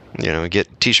get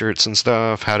t-shirts and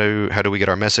stuff? How do we get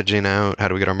our messaging out? How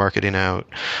do we get our marketing out?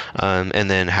 And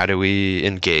then how do we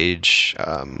engage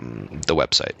the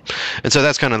website? And so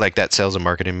that's kind of like that sales and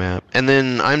marketing map. And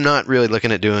then I'm not really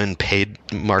looking at doing paid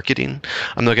marketing.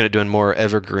 I'm looking at doing more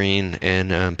evergreen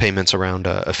and payments around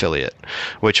affiliate,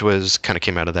 which was kind of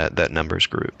came out of that numbers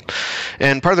group.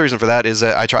 And part of the reason for that is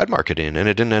that I tried marketing and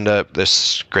it didn't end up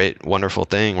this great, wonderful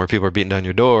thing where people are beating down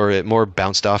your door. It more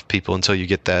bounced off people until you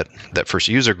get that first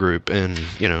user group and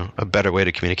a better way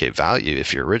to communicate value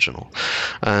if you're original.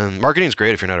 Marketing is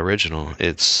great if you're not original.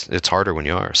 It's harder when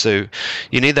you are. So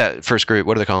you need that first group.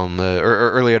 What do they call them?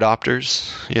 Early adopters.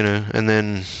 And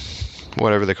then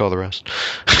whatever they call the rest.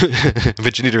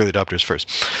 But you need early adopters first.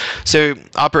 So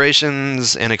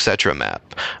operations and etc.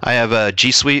 map. I have a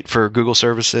G Suite for Google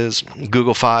services,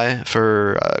 Google Fi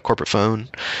for corporate phone,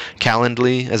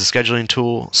 Calendly as a scheduling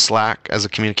tool, Slack as a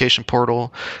communication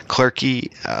portal, Clerky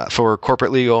for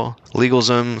corporate legal,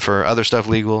 LegalZoom for other stuff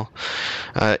legal,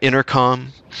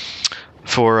 Intercom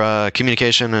for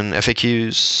communication and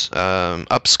FAQs,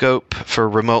 Upscope for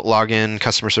remote login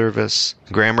customer service,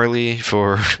 Grammarly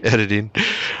for editing,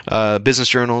 business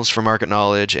journals for market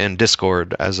knowledge, and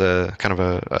Discord as a kind of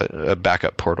a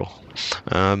backup portal.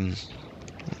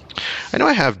 I know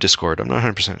I have Discord. I'm not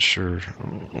 100% sure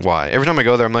why. Every time I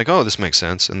go there, I'm like, oh, this makes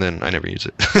sense, and then I never use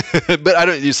it. But I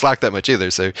don't use Slack that much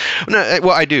either. So,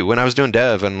 well, I do. When I was doing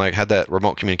dev and like had that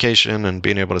remote communication and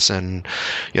being able to send,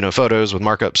 photos with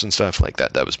markups and stuff like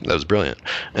that, that was brilliant.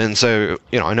 And so,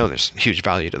 I know there's huge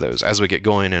value to those as we get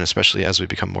going, and especially as we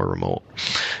become more remote.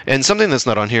 And something that's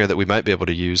not on here that we might be able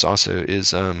to use also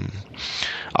is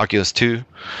Oculus 2.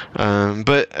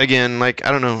 But again, like,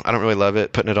 I don't know. I don't really love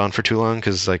it putting it on for too long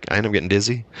because like I end up getting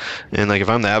dizzy, and like if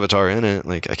I'm the avatar in it,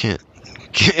 like I can't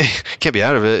be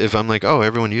out of it if I'm like, oh,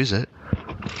 everyone use it.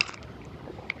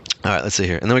 All right, let's see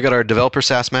here. And then we got our developer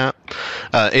SaaS map,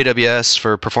 AWS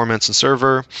for performance and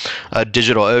server,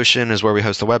 DigitalOcean is where we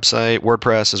host the website,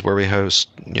 WordPress is where we host,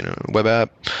 web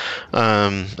app.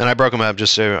 And I broke them up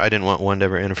just so I didn't want one to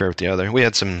ever interfere with the other. We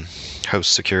had some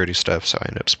host security stuff, so I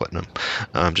ended up splitting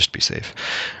them just to be safe.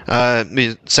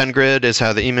 SendGrid is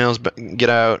how the emails get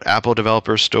out, Apple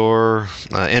Developer Store,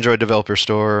 Android Developer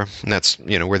Store, and that's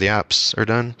where the apps are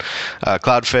done.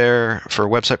 Cloudflare for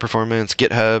website performance,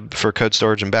 GitHub for code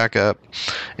storage and backup,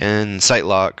 and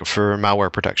SiteLock for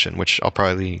malware protection, which I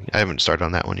haven't started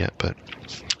on that one yet, but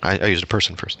I used a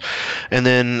person first. And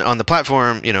then on the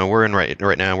platform, we're in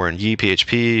right now, we're in Yi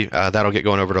PHP. That'll get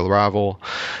going over to Laravel,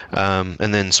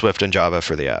 and then Swift and Java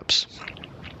for the apps.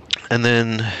 And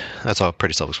then that's all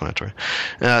pretty self-explanatory.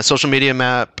 Social media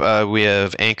map, we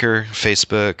have Anchor,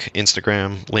 Facebook,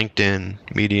 Instagram, LinkedIn,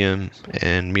 Medium,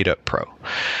 and Meetup Pro.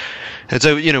 And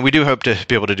so, we do hope to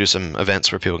be able to do some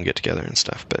events where people can get together and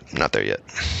stuff, but not there yet.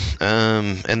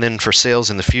 And then for sales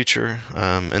in the future,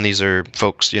 and these are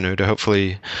folks, to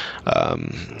hopefully,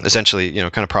 essentially,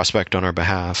 kind of prospect on our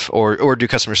behalf or do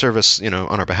customer service, on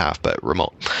our behalf, but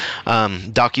remote.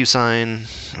 DocuSign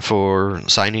for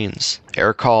signings,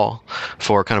 AirCall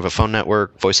for kind of a phone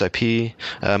network, voice IP,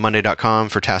 Monday.com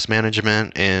for task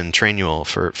management, and Trainual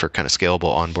for kind of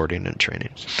scalable onboarding and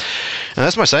training. And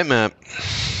that's my sitemap.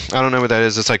 I don't know what that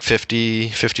is. It's like 50,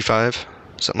 55,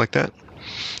 something like that.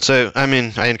 So, I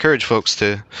encourage folks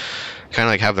to kind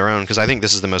of like have their own, because I think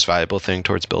this is the most valuable thing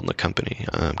towards building a company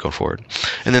going forward.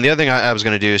 And then the other thing I was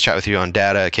going to do is chat with you on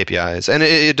data, KPIs, and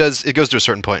it goes to a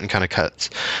certain point and kind of cuts.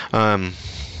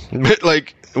 But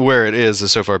like where it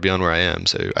is so far beyond where I am,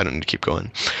 so I don't need to keep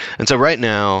going. And so right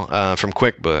now, from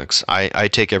QuickBooks, I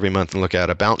take every month and look at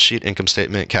a balance sheet, income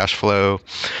statement, cash flow,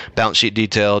 balance sheet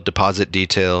detail, deposit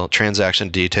detail, transaction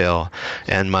detail,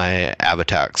 and my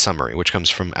Avatax summary, which comes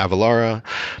from Avalara,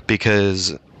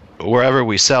 because wherever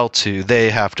we sell to, they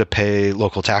have to pay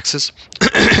local taxes.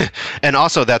 And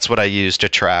also that's what I use to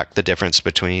track the difference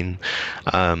between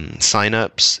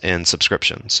signups and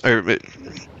subscriptions, or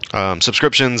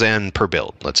subscriptions and per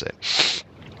build, let's say.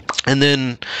 And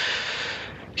then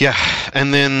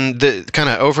the kind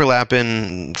of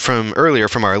overlapping from earlier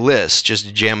from our list,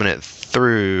 just jamming it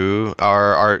through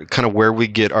our kind of where we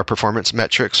get our performance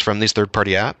metrics from these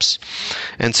third-party apps.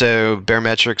 And so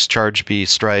Baremetrics, ChargeBee,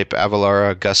 Stripe,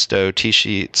 Avalara, Gusto,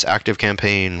 T-Sheets,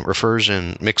 ActiveCampaign,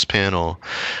 Refersion, Mixpanel,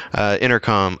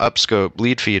 Intercom, Upscope,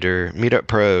 Leadfeeder, Meetup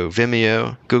Pro,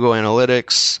 Vimeo, Google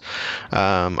Analytics,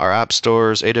 our app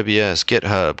stores, AWS,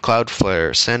 GitHub,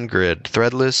 Cloudflare, SendGrid,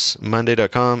 Threadless,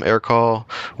 Monday.com, AirCall,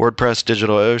 WordPress,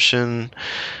 DigitalOcean,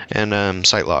 and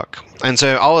SiteLock. And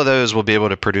so all of those will be able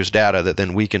to produce data that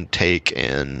then we can take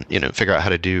and figure out how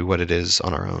to do what it is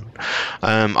on our own.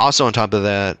 Also on top of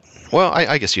that, well,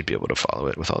 I guess you'd be able to follow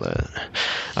it with all that.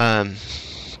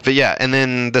 But yeah, and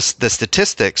then the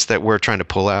statistics that we're trying to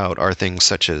pull out are things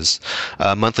such as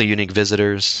monthly unique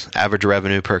visitors, average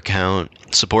revenue per account,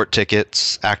 support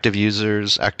tickets, active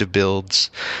users, active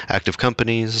builds, active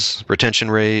companies,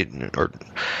 retention rate, or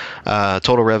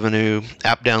total revenue,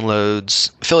 app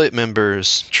downloads, affiliate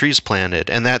members, trees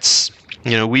planted, and that's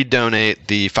we donate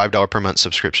the $5 per month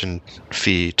subscription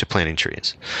fee to planting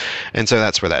trees. And so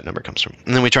that's where that number comes from.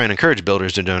 And then we try and encourage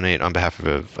builders to donate on behalf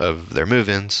of their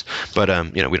move-ins, but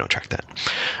we don't track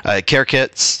that. Care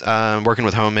kits, working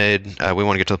with Homemade, we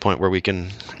want to get to the point where we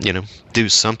can, do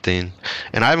something.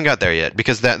 And I haven't got there yet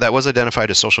because that was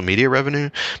identified as social media revenue,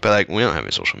 but we don't have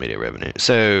any social media revenue.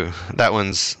 So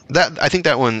I think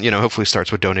that one, hopefully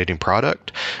starts with donating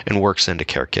product and works into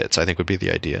care kits, I think would be the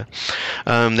idea.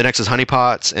 The next is honey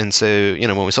pots, and so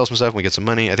when we sell some stuff, we get some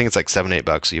money. I think it's like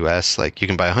 $7-8 US. You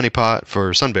can buy a honey pot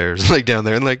for sun bears down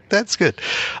there, and that's good.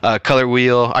 Color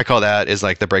wheel, I call that is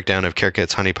the breakdown of care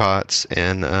kits, honey pots,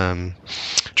 and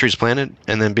trees planted,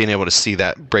 and then being able to see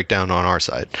that breakdown on our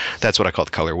side. That's what I call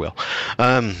the color wheel.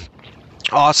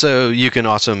 Also, you can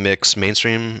also mix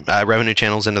mainstream revenue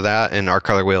channels into that, and our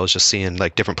color wheel is just seeing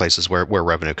different places where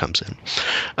revenue comes in.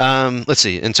 Let's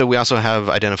see, and so we also have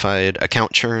identified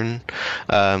account churn,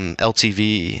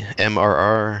 LTV,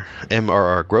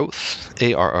 MRR growth,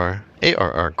 ARR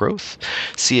growth,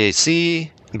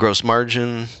 CAC, gross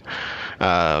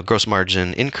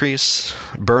margin increase,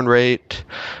 burn rate,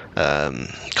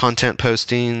 content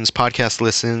postings, podcast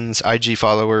listens, IG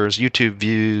followers, YouTube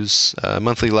views,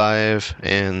 monthly live,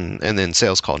 and then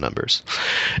sales call numbers.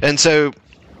 And so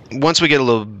once we get a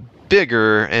little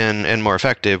bigger and more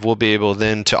effective, we'll be able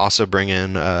then to also bring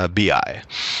in BI.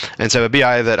 And so a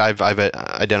BI that I've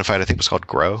identified, I think, was called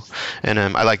Grow. And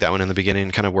I like that one in the beginning,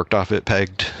 kind of worked off it,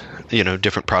 pegged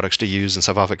different products to use and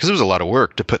stuff off it, because it was a lot of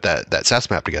work to put that SaaS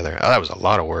map together. That was a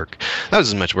lot of work. That was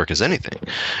as much work as anything.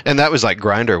 And that was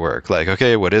grinder work.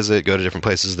 Okay, what is it? Go to different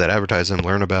places that advertise them,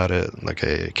 learn about it.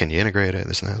 Hey, can you integrate it?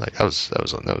 This and that. That was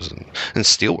in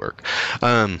steel work.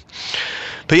 But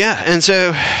yeah, and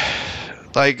so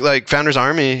like Founders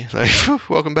Army,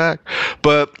 welcome back.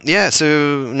 But yeah,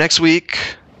 so next week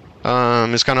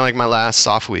it's kind of my last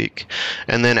soft week,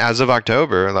 and then as of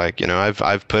October,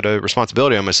 I've put a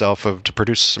responsibility on myself to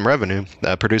produce some revenue,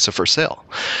 produce a for sale.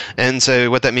 And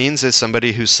so what that means is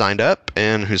somebody who's signed up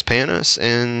and who's paying us,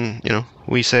 and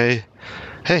we say,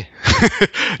 hey,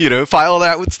 file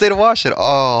that with State of Washington.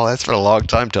 Oh, that's been a long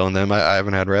time telling them I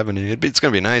haven't had revenue. It's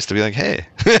going to be nice to be hey,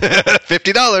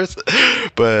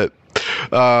 $50, but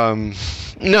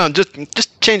no,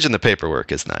 just changing the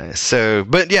paperwork is nice. So,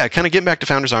 but yeah, kind of getting back to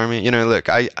Founders Army. Look,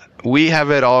 we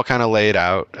have it all kind of laid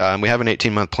out. We have an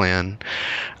 18-month plan.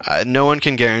 No one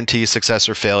can guarantee success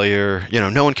or failure.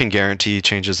 No one can guarantee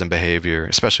changes in behavior,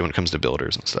 especially when it comes to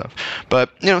builders and stuff.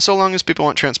 But so long as people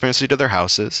want transparency to their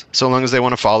houses, so long as they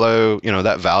want to follow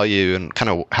that value and kind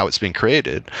of how it's being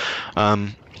created,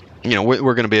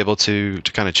 we're going to be able to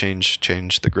kind of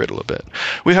change the grid a little bit.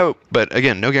 We hope, but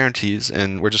again, no guarantees,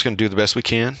 and we're just going to do the best we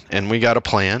can. And we got a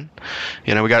plan.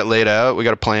 We got it laid out. We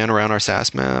got a plan around our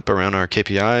SaaS map, around our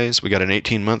KPIs. We got an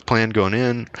 18-month plan going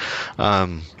in. How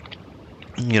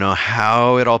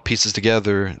it all pieces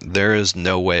together, there is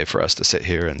no way for us to sit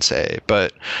here and say.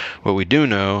 But what we do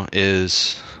know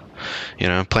is,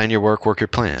 plan your work your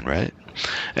plan, right?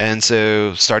 And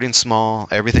so starting small,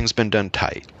 everything's been done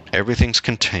tight. Everything's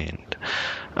contained.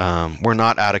 We're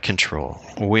not out of control.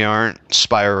 We aren't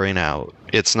spiraling out.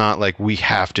 It's not like we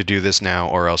have to do this now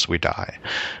or else we die.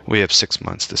 We have 6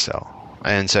 months to sell.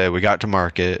 And so we got to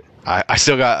market. I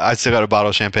still got a bottle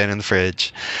of champagne in the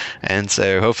fridge. And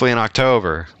so hopefully in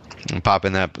October, I'm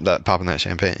popping that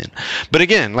champagne. But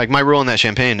again, my rule in that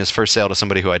champagne is first sale to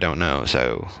somebody who I don't know.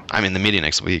 So the meeting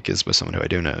next week is with someone who I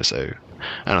do know. So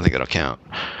I don't think that'll count.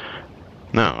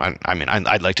 No,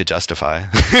 I'd like to justify.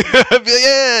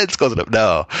 Yeah, it's close enough.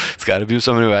 No, it's got to be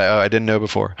someone who I didn't know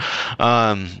before.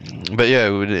 But yeah,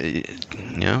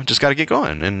 just got to get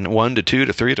going. And 1 to 2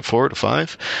 to 3 to 4 to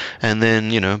 5, and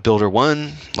then builder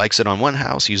 1 likes it on one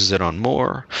house, uses it on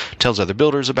more, tells other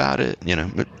builders about it.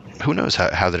 Who knows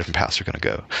how the different paths are going to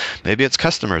go? Maybe it's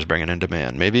customers bringing in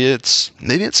demand. Maybe it's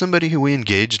somebody who we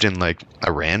engaged in a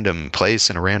random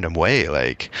place in a random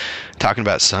way, talking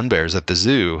about sun bears at the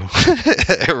zoo,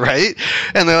 right?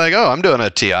 And they're like, "Oh, I'm doing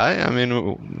a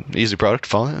TI. Easy product to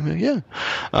follow." Yeah.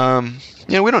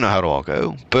 We don't know how it'll all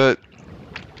go, but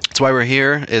it's why we're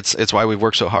here. It's why we've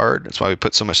worked so hard. It's why we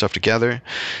put so much stuff together.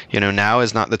 Now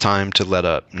is not the time to let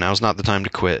up. Now is not the time to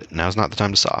quit. Now is not the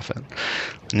time to soften.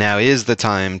 Now is the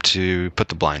time to put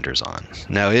the blinders on.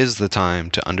 Now is the time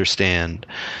to understand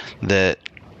that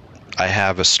I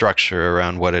have a structure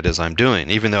around what it is I'm doing,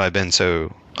 even though I've been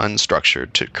so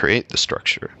unstructured to create the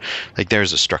structure. Like,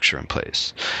 there's a structure in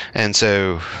place. And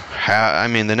so,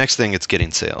 the next thing, it's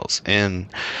getting sales. And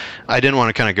I didn't want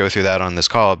to kind of go through that on this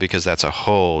call, because that's a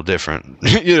whole different,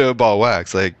 ball of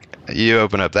wax. Like, you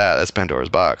open up that's Pandora's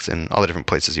box, and all the different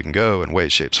places you can go in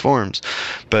ways, shapes, forms.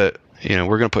 But we're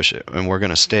going to push it, and we're going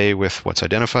to stay with what's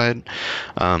identified.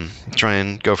 Try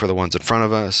and go for the ones in front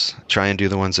of us. Try and do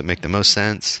the ones that make the most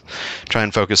sense. Try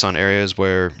and focus on areas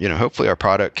where, hopefully our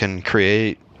product can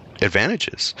create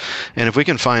advantages. And if we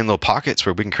can find little pockets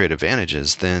where we can create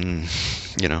advantages, then,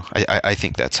 I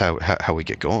think that's how we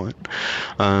get going.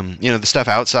 The stuff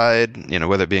outside,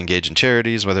 whether it be engaged in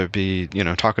charities, whether it be,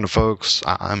 talking to folks,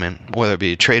 whether it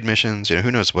be trade missions, who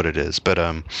knows what it is, but,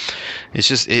 it's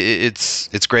just,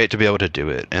 it's great to be able to do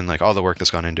it, and like all the work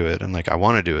that's gone into it, and like, I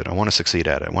want to do it. I want to succeed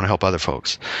at it. I want to help other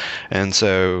folks. And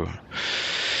so,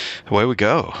 away we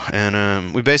go.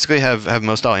 And we basically have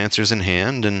most all answers in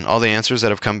hand, and all the answers that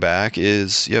have come back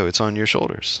is, it's on your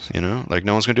shoulders. Like,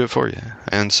 no one's gonna do it for you.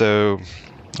 And so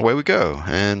away we go.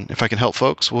 And if I can help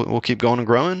folks, we'll keep going and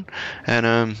growing.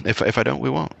 And if I don't, we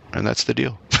won't. And that's the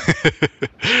deal.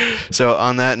 So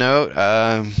on that note,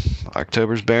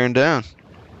 October's bearing down.